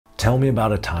Tell me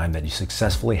about a time that you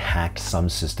successfully hacked some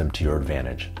system to your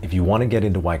advantage. If you want to get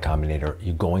into Y Combinator,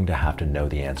 you're going to have to know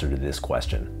the answer to this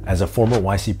question. As a former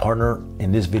YC partner,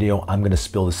 in this video, I'm going to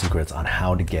spill the secrets on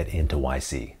how to get into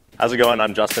YC. How's it going?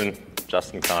 I'm Justin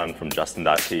Khan from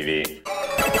Justin.tv.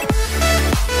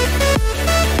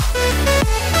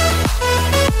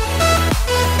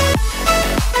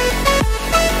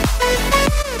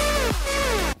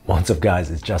 What's up guys,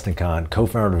 it's Justin Khan,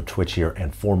 co-founder of Twitch here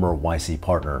and former YC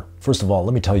partner. First of all,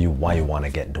 let me tell you why you want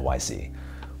to get into YC.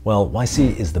 Well,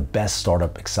 YC is the best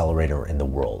startup accelerator in the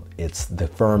world. It's the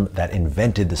firm that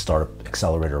invented the startup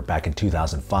accelerator back in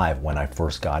 2005 when I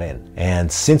first got in.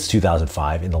 And since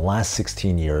 2005, in the last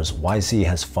 16 years, YC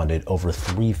has funded over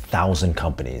 3,000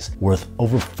 companies worth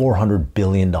over $400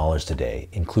 billion today,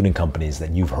 including companies that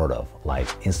you've heard of like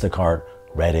Instacart,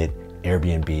 Reddit,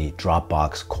 Airbnb,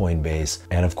 Dropbox, Coinbase,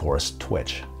 and of course,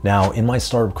 Twitch. Now, in my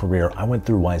startup career, I went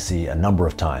through YC a number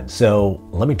of times. So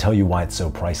let me tell you why it's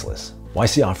so priceless.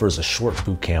 YC offers a short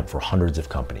boot camp for hundreds of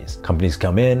companies. Companies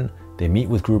come in, they meet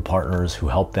with group partners who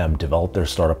help them develop their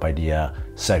startup idea,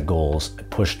 set goals, and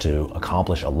push to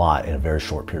accomplish a lot in a very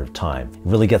short period of time. It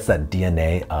really gets that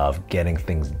DNA of getting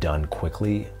things done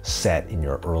quickly set in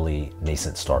your early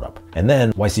nascent startup. And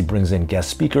then YC brings in guest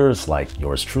speakers like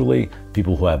yours truly,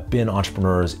 people who have been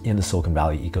entrepreneurs in the Silicon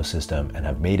Valley ecosystem and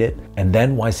have made it. And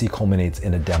then YC culminates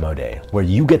in a demo day where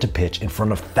you get to pitch in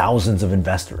front of thousands of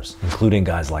investors, including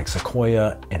guys like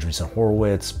Sequoia, Andreessen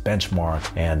Horowitz, Benchmark,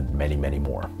 and many, many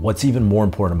more. What's even more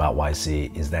important about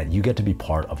YC is that you get to be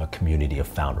part of a community of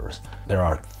founders. There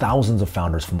are thousands of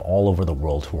founders from all over the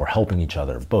world who are helping each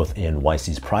other, both in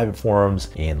YC's private forums,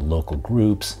 in local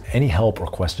groups. Any help or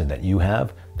question that you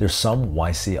have, there's some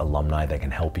YC alumni that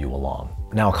can help you along.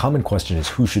 Now, a common question is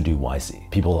who should do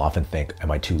YC? People often think,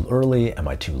 am I too early? Am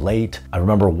I too late? I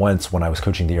remember once when I was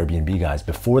coaching the Airbnb guys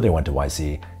before they went to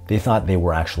YC, they thought they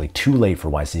were actually too late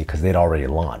for YC because they'd already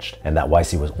launched and that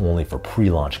YC was only for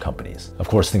pre-launch companies. Of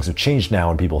course, things have changed now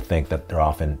and people think that they're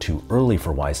often too early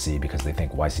for YC because they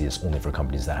think YC is only for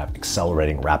companies that have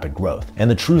accelerating rapid growth. And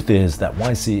the truth is that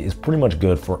YC is pretty much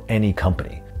good for any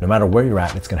company. No matter where you're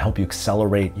at, it's going to help you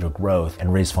accelerate your growth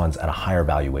and raise funds at a higher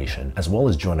valuation, as well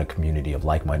as join a community of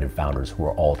like-minded founders who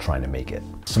are all trying to make it.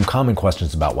 Some common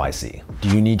questions about YC. Do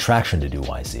you need traction to do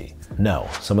YC? No.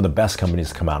 Some of the best companies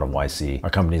to come out of YC are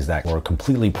companies that were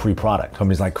completely pre-product.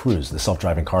 Companies like Cruise, the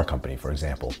self-driving car company, for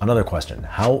example. Another question,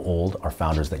 how old are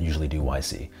founders that usually do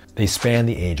YC? They span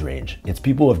the age range. It's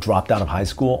people who have dropped out of high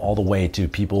school all the way to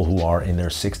people who are in their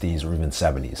 60s or even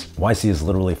 70s. YC is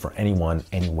literally for anyone,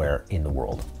 anywhere in the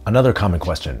world. Another common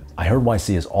question, I heard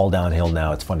YC is all downhill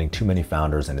now, it's funding too many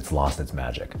founders and it's lost its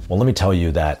magic. Well, let me tell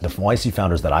you that the YC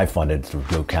founders that I funded through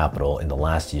Go Capital in the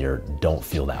last year don't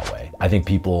feel that way. I think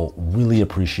people really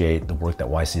appreciate the work that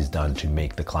YC has done to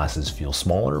make the classes feel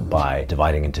smaller by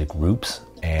dividing into groups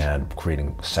and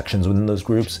creating sections within those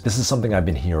groups. This is something I've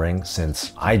been hearing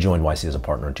since I joined YC as a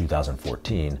partner in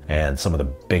 2014, and some of the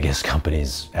biggest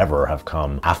companies ever have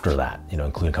come after that,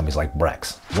 including companies like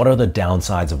Brex. What are the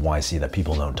downsides of YC that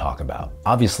people don't talk about?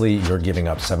 Obviously, you're giving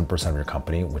up 7% of your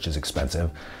company, which is expensive.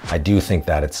 I do think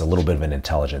that it's a little bit of an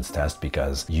intelligence test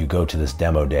because you go to this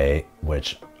demo day,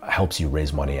 which helps you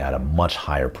raise money at a much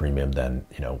higher premium than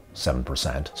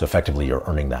 7%. So effectively you're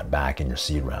earning that back in your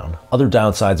seed round. Other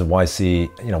downsides of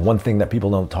YC, one thing that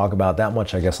people don't talk about that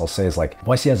much, I guess I'll say, is like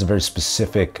YC has a very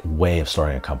specific way of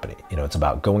starting a company. It's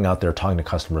about going out there, talking to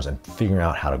customers and figuring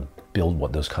out how to build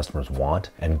what those customers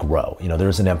want and grow.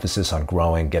 There's an emphasis on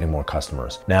growing, getting more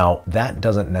customers. Now, that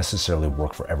doesn't necessarily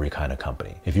work for every kind of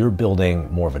company. If you're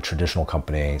building more of a traditional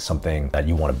company, something that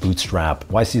you want to bootstrap,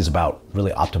 YC is about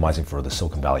really optimizing for the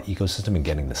Silicon Valley ecosystem and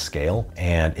getting the scale.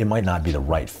 And it might not be the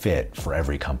right fit for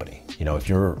every company. If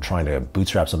you're trying to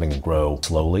bootstrap something and grow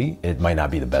slowly, it might not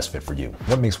be the best fit for you.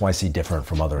 What makes YC different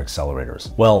from other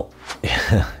accelerators? Well,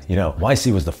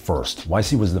 YC was the first.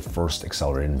 YC was the first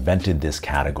accelerator, invented this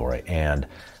category. And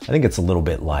I think it's a little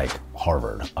bit like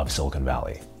Harvard of Silicon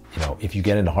Valley. If you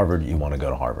get into Harvard, you want to go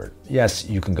to Harvard. Yes,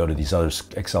 you can go to these other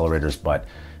accelerators, but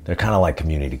they're kind of like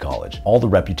community college. All the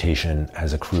reputation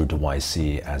has accrued to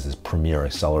YC as this premier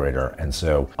accelerator. And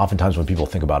so oftentimes when people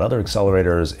think about other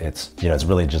accelerators, it's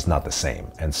really just not the same.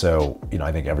 And so,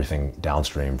 I think everything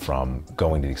downstream from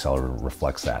going to the accelerator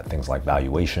reflects that. Things like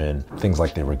valuation, things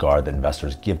like the regard that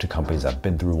investors give to companies that have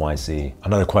been through YC.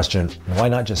 Another question, why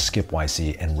not just skip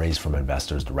YC and raise from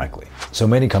investors directly? So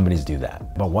many companies do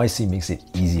that, but YC makes it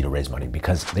easy to raise money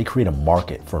because they create a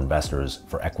market for investors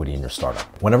for equity in your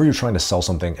startup. Whenever you're trying to sell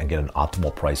something and get an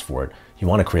optimal price for it, You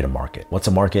want to create a market. What's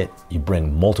a market? You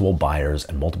bring multiple buyers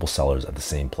and multiple sellers at the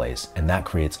same place, and that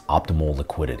creates optimal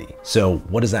liquidity. So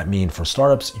what does that mean for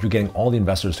startups? You're getting all the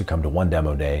investors to come to one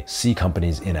demo day, see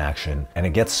companies in action, and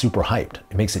it gets super hyped.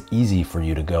 It makes it easy for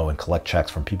you to go and collect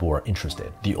checks from people who are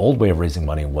interested. The old way of raising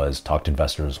money was talk to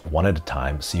investors one at a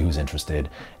time, see who's interested,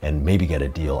 and maybe get a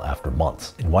deal after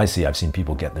months. In YC, I've seen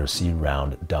people get their seed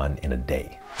round done in a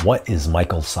day. What is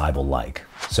Michael Seibel like?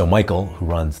 So Michael, who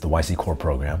runs the YC Core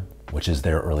program, which is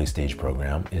their early stage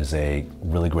program, is a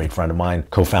really great friend of mine,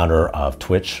 co-founder of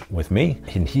Twitch with me.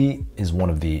 And he is one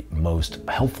of the most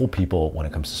helpful people when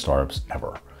it comes to startups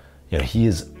ever. He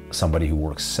is somebody who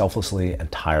works selflessly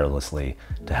and tirelessly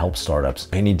to help startups.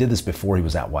 And he did this before he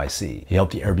was at YC. He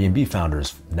helped the Airbnb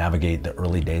founders navigate the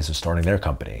early days of starting their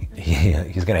company.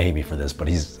 He's gonna hate me for this, but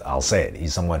I'll say it.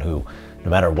 He's someone who, no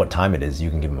matter what time it is, you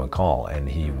can give him a call and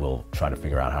he will try to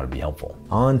figure out how to be helpful.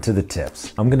 On to the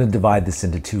tips. I'm gonna divide this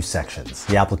into two sections,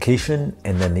 the application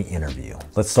and then the interview.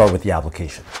 Let's start with the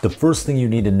application. The first thing you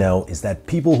need to know is that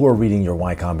people who are reading your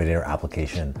Y Combinator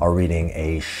application are reading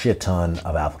a shit ton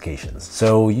of applications.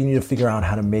 So you need to figure out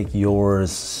how to make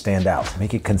yours stand out.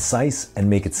 Make it concise and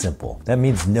make it simple. That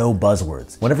means no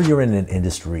buzzwords. Whenever you're in an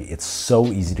industry, it's so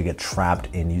easy to get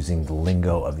trapped in using the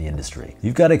lingo of the industry.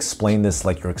 You've got to explain this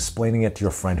like you're explaining it to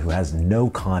your friend who has no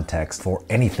context for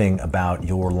anything about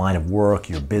your line of work,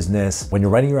 your business. When you're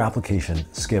writing your application,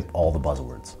 skip all the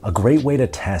buzzwords. A great way to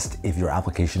test if your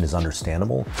application is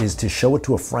understandable is to show it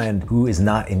to a friend who is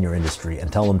not in your industry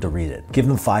and tell them to read it. Give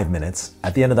them 5 minutes.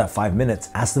 At the end of that 5 minutes,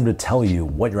 ask them to tell you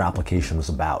what your application was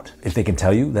about. If they can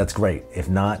tell you, that's great. If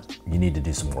not, you need to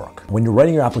do some work. When you're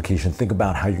writing your application, think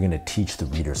about how you're going to teach the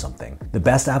reader something. The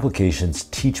best applications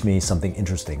teach me something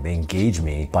interesting. They engage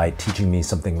me by teaching me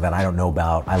something that I don't know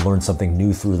about. I learn something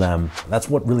new through them. That's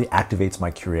what really activates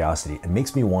my curiosity and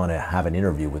makes me want to have an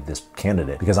interview with this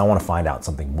candidate because I want to find out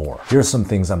something more. Here are some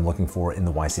things I'm looking for in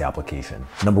the YC application.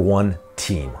 Number one,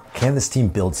 team. Can this team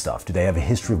build stuff? Do they have a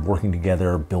history of working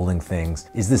together, building things?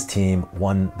 Is this team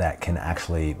one that can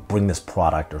actually bring this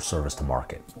product or service to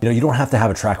market? You don't have to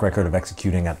have a track record of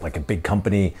executing at like a big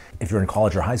company. If you're in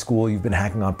college or high school, you've been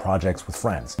hacking on projects with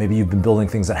friends. Maybe you've been building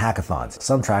things at hackathons.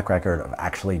 Some track record of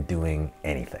actually doing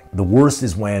anything. The worst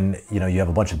is when you have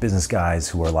a bunch of business guys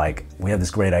who are like, we have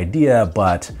this great idea,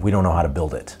 but we don't know how to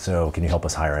build it. So can you help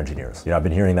us hire engineers? I've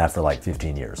been hearing that for like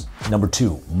 15 years. Number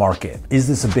two, market. Is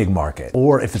this a big market?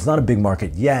 Or if it's not a big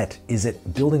market yet, is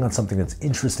it building on something that's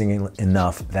interesting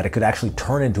enough that it could actually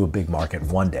turn into a big market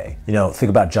one day? Think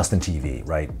about Justin TV,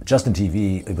 right? Justin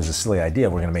TV, it was a silly idea.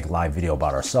 We're gonna make a live video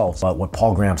about ourselves. But what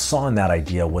Paul Graham saw in that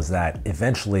idea was that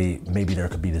eventually maybe there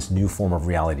could be this new form of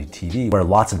reality TV where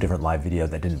lots of different live video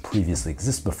that didn't previously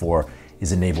exist before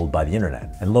is enabled by the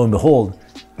internet. And lo and behold,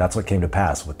 that's what came to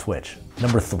pass with Twitch.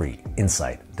 Number three,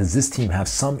 insight. Does this team have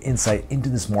some insight into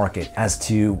this market as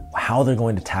to how they're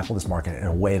going to tackle this market in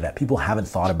a way that people haven't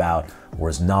thought about or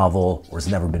is novel or has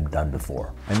never been done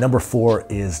before? And number four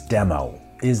is demo.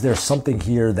 Is there something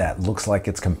here that looks like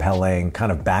it's compelling,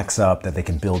 kind of backs up that they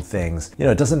can build things?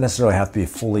 It doesn't necessarily have to be a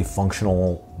fully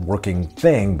functional working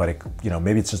thing, but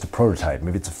maybe it's just a prototype,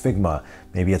 maybe it's a Figma,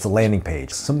 maybe it's a landing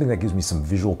page, something that gives me some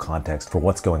visual context for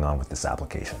what's going on with this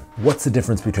application. What's the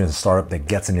difference between a startup that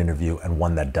gets an interview and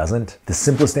one that doesn't? The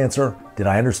simplest answer, did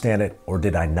I understand it or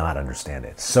did I not understand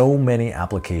it? So many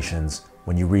applications,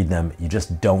 when you read them, you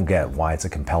just don't get why it's a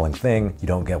compelling thing. You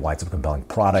don't get why it's a compelling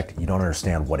product. You don't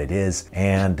understand what it is,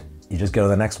 and you just go to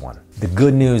the next one. The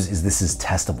good news is this is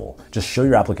testable. Just show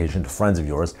your application to friends of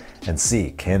yours and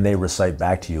see, can they recite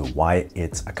back to you why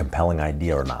it's a compelling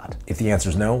idea or not? If the answer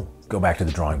is no, go back to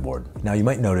the drawing board. Now you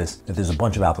might notice that there's a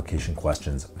bunch of application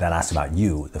questions that ask about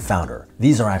you, the founder.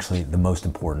 These are actually the most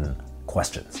important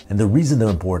questions. And the reason they're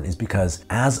important is because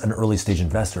as an early stage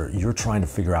investor, you're trying to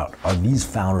figure out, are these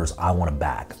founders I want to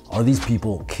back? Are these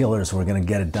people killers who are going to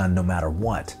get it done no matter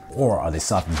what? Or are they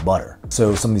soft as butter?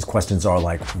 So some of these questions are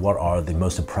like, what are the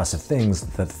most impressive things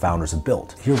that the founders have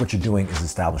built? Here, what you're doing is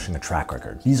establishing a track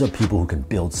record. These are people who can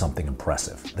build something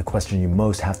impressive. The question you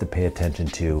most have to pay attention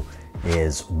to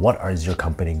is, what is your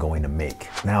company going to make?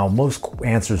 Now, most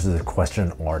answers to this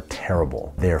question are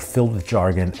terrible. They're filled with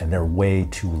jargon and they're way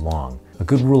too long. A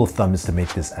good rule of thumb is to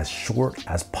make this as short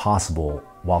as possible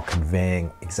while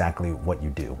conveying exactly what you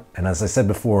do. And as I said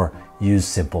before, use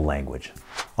simple language.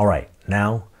 All right,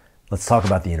 now let's talk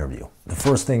about the interview. The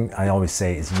first thing I always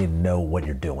say is you need to know what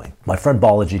you're doing. My friend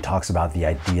Balaji talks about the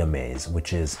idea maze,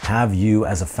 which is, have you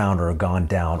as a founder gone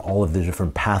down all of the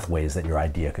different pathways that your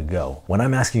idea could go? When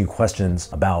I'm asking you questions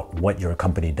about what your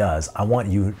company does, I want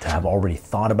you to have already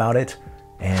thought about it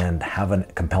and have a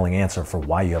compelling answer for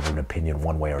why you have an opinion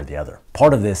one way or the other.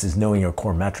 Part of this is knowing your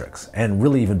core metrics, and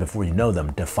really even before you know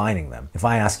them, defining them. If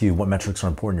I ask you what metrics are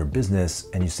important in your business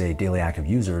and you say daily active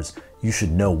users, you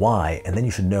should know why, and then you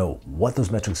should know what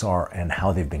those metrics are and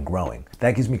how they've been growing.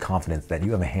 That gives me confidence that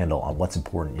you have a handle on what's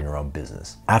important in your own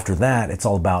business. After that, it's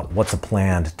all about what's a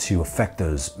plan to affect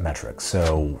those metrics.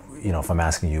 So, if I'm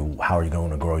asking you, how are you going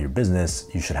to grow your business?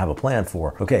 You should have a plan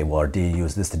for, okay, well, our DAU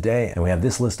is this today, and we have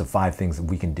this list of 5 things that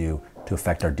we can do to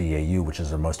affect our DAU, which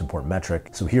is our most important metric.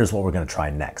 So here's what we're going to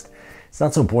try next. It's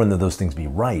not so important that those things be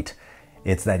right.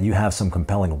 It's that you have some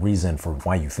compelling reason for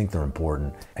why you think they're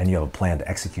important and you have a plan to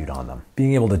execute on them.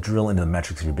 Being able to drill into the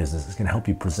metrics of your business is going to help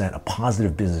you present a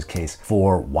positive business case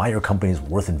for why your company is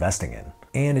worth investing in.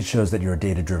 And it shows that you're a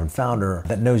data-driven founder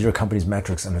that knows your company's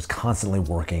metrics and is constantly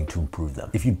working to improve them.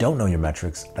 If you don't know your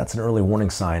metrics, that's an early warning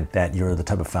sign that you're the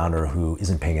type of founder who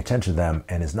isn't paying attention to them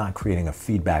and is not creating a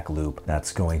feedback loop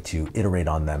that's going to iterate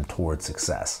on them towards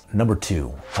success. Number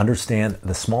 2, understand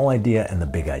the small idea and the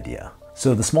big idea.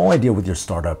 So the small idea with your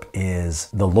startup is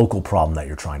the local problem that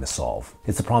you're trying to solve.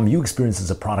 It's the problem you experience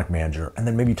as a product manager, and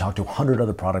then maybe you talk to 100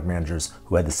 other product managers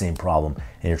who had the same problem,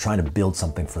 and you're trying to build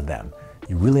something for them.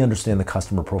 You really understand the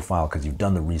customer profile because you've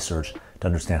done the research to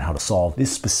understand how to solve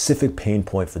this specific pain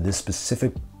point for this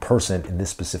specific person in this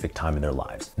specific time in their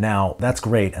lives. Now, that's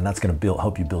great, and that's going to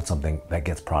help you build something that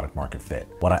gets product market fit.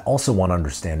 What I also want to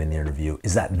understand in the interview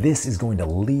is that this is going to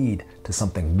lead to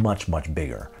something much, much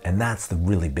bigger. And that's the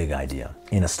really big idea.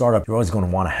 In a startup, you're always going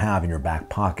to want to have in your back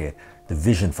pocket the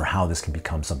vision for how this can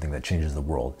become something that changes the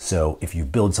world. So if you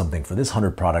build something for this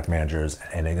 100 product managers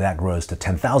and that grows to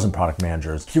 10,000 product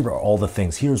managers, here are all the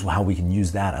things. Here's how we can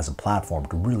use that as a platform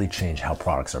to really change how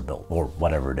products are built or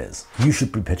whatever it is. You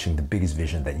should be pitching the biggest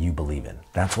vision that you believe in.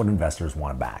 That's what investors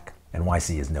want to back, and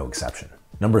YC is no exception.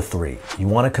 Number 3, you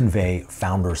want to convey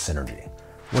founder synergy.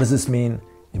 What does this mean?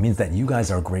 It means that you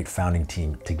guys are a great founding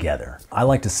team together. I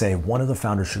like to say one of the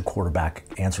founders should quarterback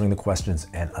answering the questions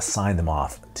and assign them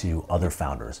off to other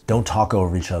founders. Don't talk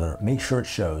over each other. Make sure it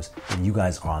shows that you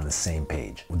guys are on the same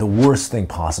page. The worst thing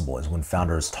possible is when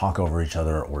founders talk over each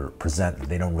other or present that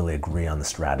they don't really agree on the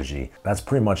strategy. That's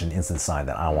pretty much an instant sign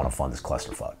that I don't want to fund this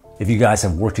clusterfuck. If you guys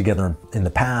have worked together in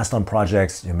the past on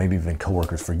projects, maybe you've been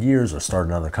coworkers for years or started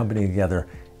another company together,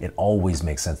 it always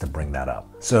makes sense to bring that up.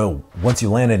 So once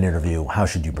you land an interview, how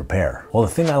should you prepare? Well, the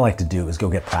thing I like to do is go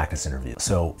get practice interviews.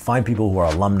 So find people who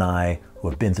are alumni, who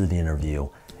have been through the interview,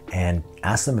 and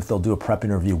ask them if they'll do a prep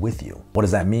interview with you. What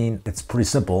does that mean? It's pretty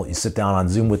simple. You sit down on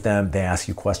Zoom with them, they ask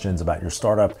you questions about your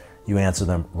startup, you answer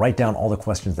them, write down all the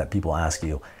questions that people ask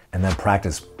you, and then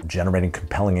practice generating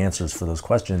compelling answers for those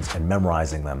questions and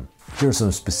memorizing them. Here are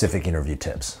some specific interview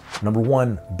tips. Number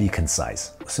 1, be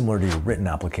concise. Similar to your written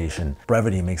application,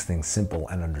 brevity makes things simple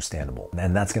and understandable,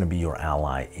 and that's going to be your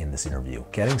ally in this interview.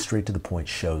 Getting straight to the point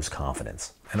shows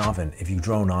confidence. And often, if you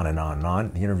drone on and on and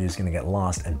on, the interview is going to get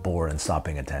lost and bored and stop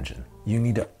paying attention. You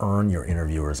need to earn your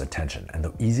interviewer's attention, and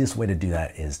the easiest way to do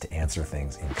that is to answer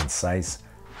things in concise,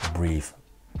 brief,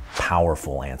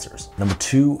 powerful answers. Number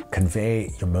 2,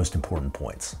 convey your most important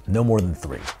points. No more than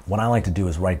 3. What I like to do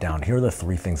is write down, here are the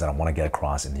 3 things that I want to get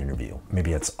across in the interview.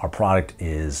 Maybe it's our product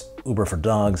is Uber for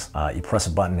dogs. You press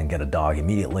a button and get a dog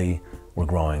immediately. We're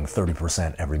growing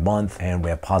 30% every month, and we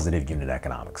have positive unit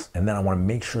economics. And then I want to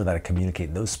make sure that I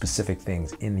communicate those specific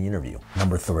things in the interview.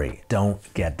 Number 3, don't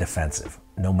get defensive.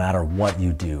 No matter what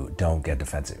you do, don't get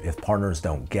defensive. If partners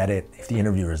don't get it, if the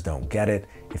interviewers don't get it,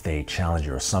 if they challenge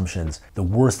your assumptions, the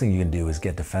worst thing you can do is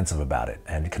get defensive about it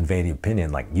and convey the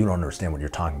opinion like you don't understand what you're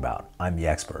talking about. I'm the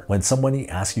expert. When somebody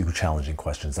asks you challenging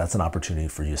questions, that's an opportunity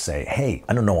for you to say, hey,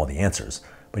 I don't know all the answers,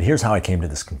 but here's how I came to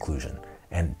this conclusion,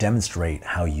 and demonstrate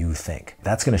how you think.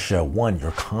 That's going to show, 1,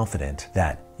 you're confident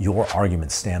that your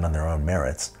arguments stand on their own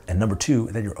merits, and number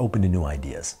 2, that you're open to new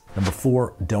ideas. Number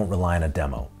 4, don't rely on a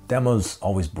demo. Demos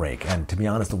always break, and to be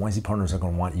honest, the YC partners are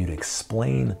going to want you to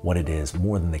explain what it is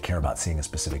more than they care about seeing a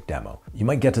specific demo. You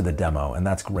might get to the demo, and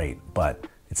that's great, but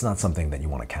it's not something that you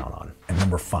want to count on. And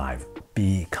number 5,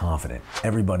 be confident.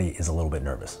 Everybody is a little bit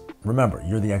nervous. Remember,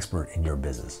 you're the expert in your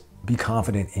business. Be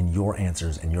confident in your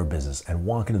answers and your business, and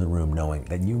walk into the room knowing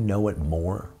that you know it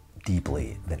more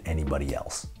deeply than anybody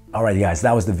else. All right, guys,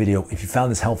 that was the video. If you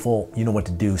found this helpful, you know what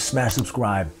to do. Smash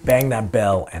subscribe, bang that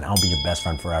bell, and I'll be your best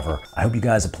friend forever. I hope you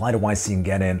guys apply to YC and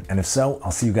get in. And if so,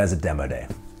 I'll see you guys at Demo Day.